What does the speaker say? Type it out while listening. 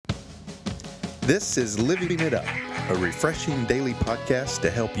This is Living It Up, a refreshing daily podcast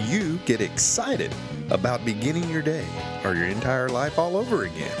to help you get excited about beginning your day or your entire life all over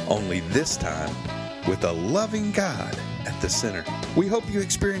again. Only this time with a loving God at the center. We hope you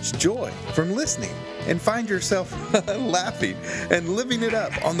experience joy from listening and find yourself laughing and living it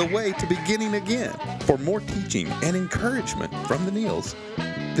up on the way to beginning again. For more teaching and encouragement from the Neils,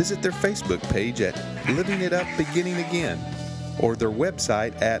 visit their Facebook page at Living It Up Beginning Again or their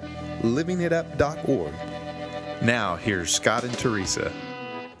website at livingitup.org. Now, here's Scott and Teresa.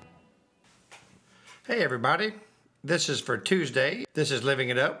 Hey, everybody. This is for Tuesday. This is Living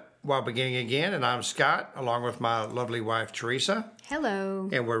It Up While Beginning Again, and I'm Scott, along with my lovely wife, Teresa. Hello.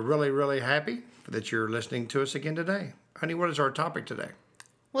 And we're really happy that you're listening to us again today. Honey, what is our topic today?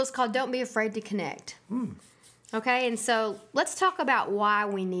 Well, it's called Don't Be Afraid to Connect. Okay, and so let's talk about why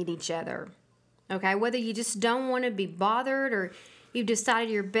we need each other. Okay, whether you just don't want to be bothered or you've decided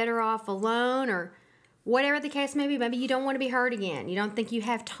you're better off alone or whatever the case may be. Maybe you don't want to be hurt again. You don't think you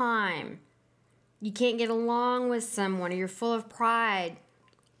have time. You can't get along with someone or you're full of pride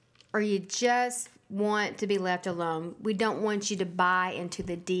or you just want to be left alone. We don't want you to buy into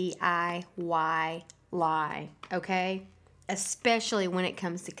the DIY lie, okay? Especially when it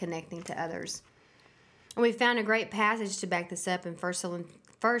comes to connecting to others. And we found a great passage to back this up in 1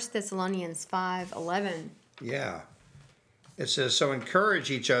 Thessalonians 5:11. Yeah. It says, so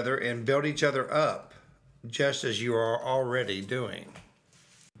encourage each other and build each other up, just as you are already doing.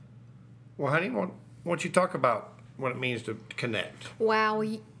 Well, honey, why don't you talk about what it means to connect? Wow,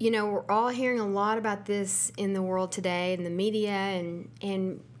 we're all hearing a lot about this in the world today, in the media,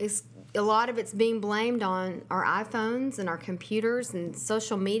 and it's a lot of it's being blamed on our iPhones and our computers and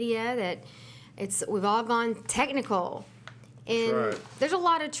social media. That we've all gone technical, and That's right. There's a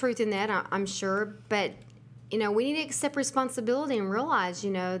lot of truth in that, I'm sure, but. We need to accept responsibility and realize,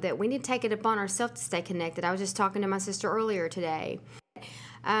 that we need to take it upon ourselves to stay connected. I was just talking to my sister earlier today.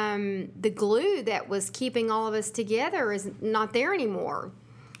 The glue that was keeping all of us together is not there anymore.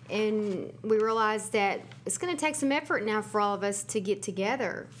 And we realized that it's going to take some effort now for all of us to get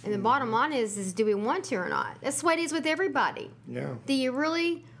together. And the bottom line is do we want to or not? That's the way it is with everybody. Yeah. Do you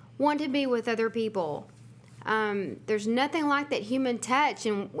really want to be with other people? There's nothing like that human touch,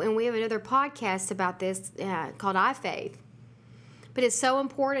 and we have another podcast about this called iFaith. But it's so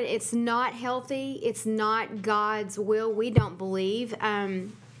important. It's not healthy. It's not God's will. We don't believe.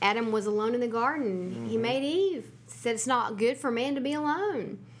 Adam was alone in the garden. Mm-hmm. He made Eve. He said it's not good for man to be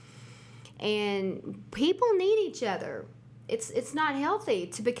alone. And people need each other. It's not healthy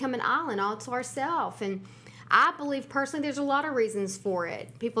to become an island all to ourselves. And I believe personally there's a lot of reasons for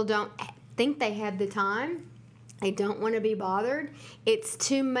it. People don't think they have the time. They don't want to be bothered. It's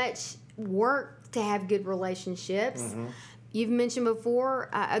too much work to have good relationships. Mm-hmm. You've mentioned before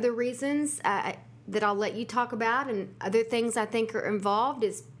other reasons that I'll let you talk about, and other things I think are involved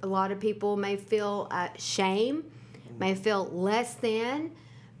is a lot of people may feel shame, may feel less than,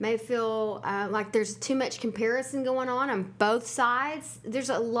 may feel like there's too much comparison going on both sides. There's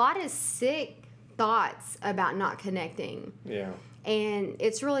a lot of sick thoughts about not connecting. Yeah. And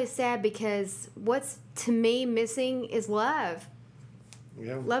it's really sad because what's, to me, missing is love.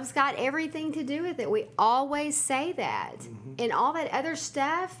 Yeah. Love's got everything to do with it. We always say that. Mm-hmm. And all that other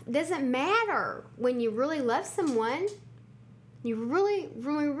stuff doesn't matter. When you really love someone, when we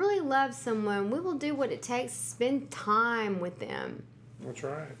really love someone, we will do what it takes to spend time with them. That's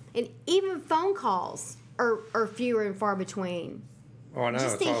right. And even phone calls are fewer and far between. Oh, I know.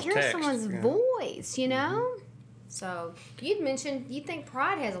 Just it's to all hear text. someone's voice, Mm-hmm. So you'd mentioned you think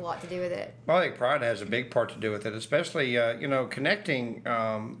pride has a lot to do with it. Well, I think pride has a big part to do with it, especially, connecting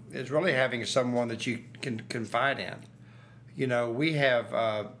is really having someone that you can confide in. We have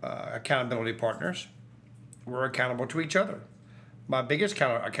accountability partners. We're accountable to each other. My biggest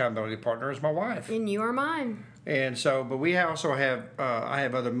accountability partner is my wife. And you are mine. And so, but we also have, I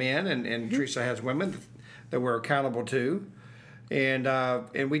have other men, and mm-hmm. Teresa has women that we're accountable to,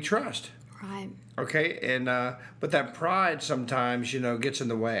 and we trust. Right. Okay, and but that pride sometimes, gets in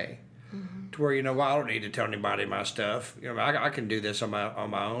the way, mm-hmm. to where well, I don't need to tell anybody my stuff. I can do this on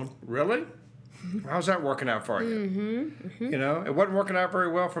my own. Really? How's that working out for you? Mm-hmm. Mm-hmm. It wasn't working out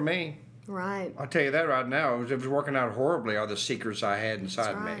very well for me. Right. I'll tell you that right now. It was working out horribly. All the secrets I had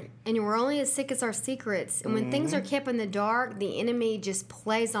inside me. And we're only as sick as our secrets. And when mm-hmm. things are kept in the dark, the enemy just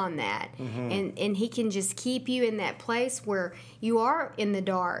plays on that, mm-hmm. and he can just keep you in that place where you are in the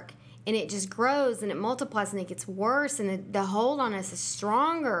dark. And it just grows and it multiplies and it gets worse and the hold on us is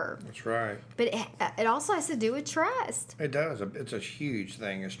stronger. That's right. But it also has to do with trust. It does. It's a huge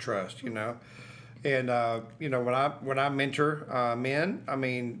thing is trust, And when I mentor men, I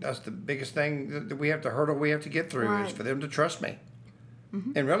mean that's the biggest thing that we have to hurdle we have to get through is for them to trust me,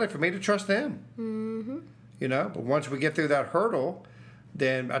 and really for me to trust them. But once we get through that hurdle,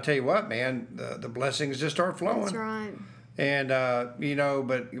 then I tell you what, man, the blessings just start flowing. That's right. And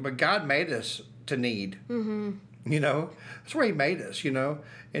but God made us to need. That's where He made us.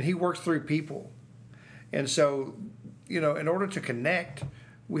 And He works through people, and so in order to connect,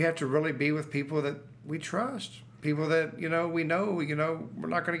 we have to really be with people that we trust, people that we know we're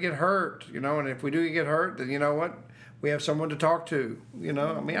not going to get hurt, and if we do get hurt, then you know what, we have someone to talk to. I mean,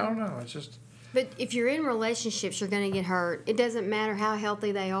 I don't know, it's just. But if you're in relationships, you're going to get hurt. It doesn't matter how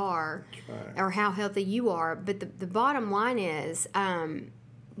healthy they are, or how healthy you are. But the bottom line is,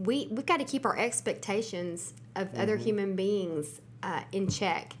 we've got to keep our expectations of other human beings in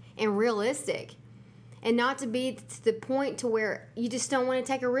check and realistic. And not to be to the point to where you just don't want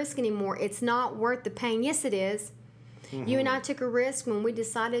to take a risk anymore. It's not worth the pain. Yes, it is. You and I took a risk when we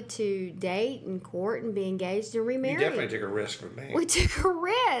decided to date and court and be engaged and remarry. You definitely took a risk with me. We took a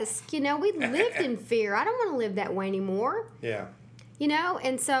risk. We lived in fear. I don't want to live that way anymore. Yeah.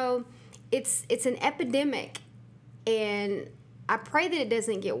 And so it's an epidemic. And I pray that it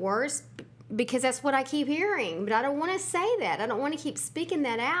doesn't get worse, because that's what I keep hearing. But I don't want to say that. I don't want to keep speaking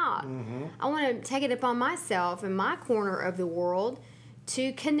that out. I want to take it upon myself in my corner of the world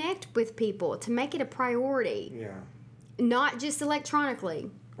to connect with people, to make it a priority. Yeah. Not just electronically,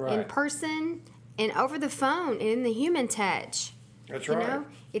 in person and over the phone and in the human touch. That's right.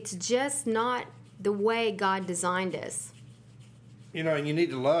 It's just not the way God designed us. And you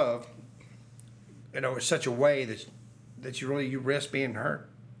need to love, in such a way that you risk being hurt.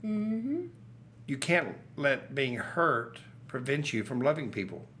 You can't let being hurt prevent you from loving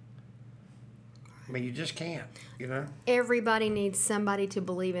people. I mean, you just can't, Everybody needs somebody to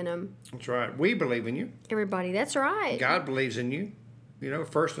believe in them. That's right. We believe in you. Everybody, that's right. God believes in you,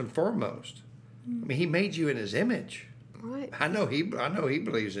 first and foremost. I mean, He made you in His image. Right. I know He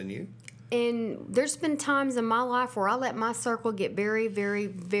believes in you. And there's been times in my life where I let my circle get very, very,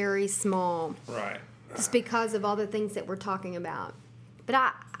 very small. Right. Just because of all the things that we're talking about. But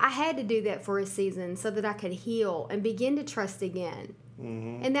I had to do that for a season so that I could heal and begin to trust again.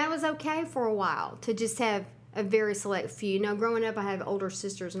 And that was okay for a while, to just have a very select few. Growing up, I have older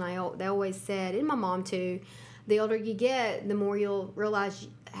sisters, and they always said, and my mom too, the older you get, the more you'll realize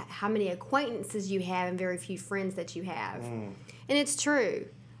how many acquaintances you have and very few friends that you have. And it's true.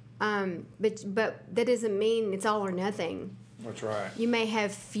 But that doesn't mean it's all or nothing. That's right. You may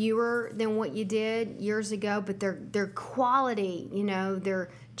have fewer than what you did years ago, but they're quality. They're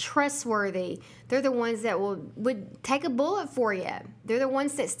trustworthy. They're the ones that would take a bullet for you. They're the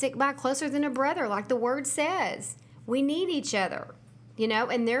ones that stick by closer than a brother, like the word says. We need each other,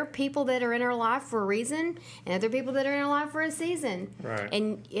 And there are people that are in our life for a reason, and other people that are in our life for a season. Right.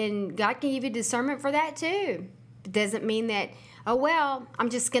 And God can give you discernment for that too. It doesn't mean that, oh well, I'm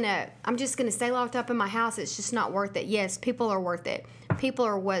just gonna stay locked up in my house. It's just not worth it. Yes, people are worth it. People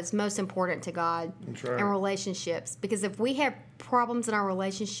are what's most important to God. That's right. And relationships. Because if we have problems in our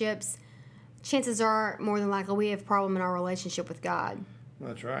relationships, chances are more than likely we have a problem in our relationship with God.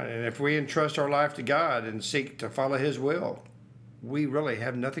 That's right. And if we entrust our life to God and seek to follow His will, we really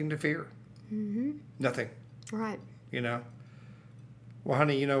have nothing to fear. Nothing. Right. Well,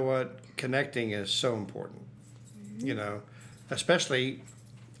 honey, you know what? Connecting is so important. Especially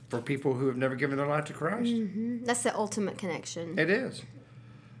for people who have never given their life to Christ. That's the ultimate connection. It is.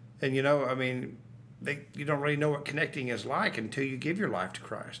 And you don't really know what connecting is like until you give your life to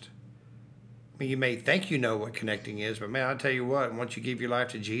Christ. I mean, you may think you know what connecting is, but man, I'll tell you what, once you give your life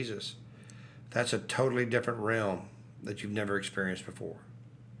to Jesus, that's a totally different realm that you've never experienced before.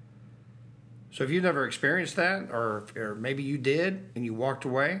 So if you've never experienced that, or maybe you did and you walked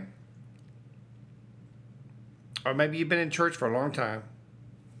away, or maybe you've been in church for a long time,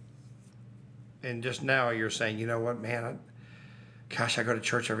 and just now you're saying, you know what, man, I go to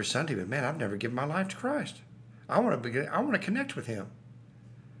church every Sunday, but man, I've never given my life to Christ. I want to connect with Him.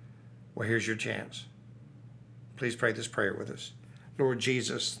 Well, here's your chance. Please pray this prayer with us. Lord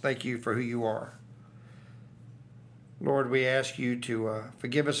Jesus, thank you for who you are. Lord, we ask you to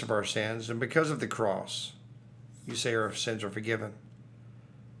forgive us of our sins, and because of the cross, you say our sins are forgiven.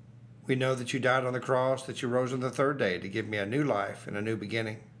 We know that you died on the cross, that you rose on the third day to give me a new life and a new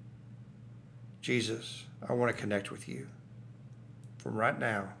beginning. Jesus, I want to connect with you from right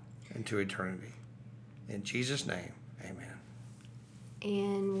now into eternity. In Jesus' name, amen.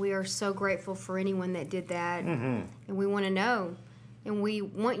 And we are so grateful for anyone that did that. And we want to know, And we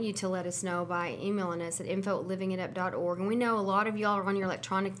want you to let us know by emailing us at info@livingitup.org. And we know a lot of y'all are on your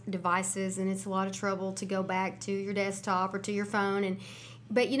electronic devices, and it's a lot of trouble to go back to your desktop or to your phone.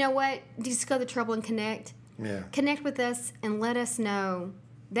 But you know what? Just go the trouble and connect. Yeah. Connect with us and let us know.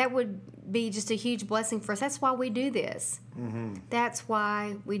 That would be just a huge blessing for us. That's why we do this. Mm-hmm. That's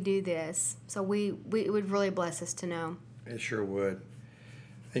why we do this. So it would really bless us to know. It sure would.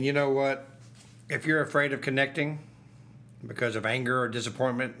 And you know what? If you're afraid of connecting because of anger or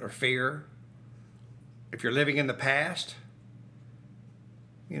disappointment or fear, if you're living in the past,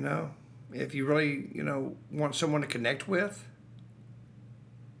 if you really, want someone to connect with,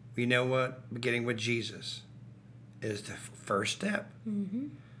 you know what? Beginning with Jesus is the first step. Mm-hmm.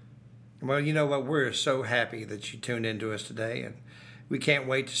 Well, you know what? We're so happy that you tuned in to us today, and we can't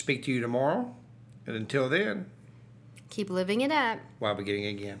wait to speak to you tomorrow. And until then, keep living it up while beginning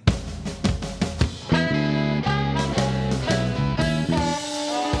again.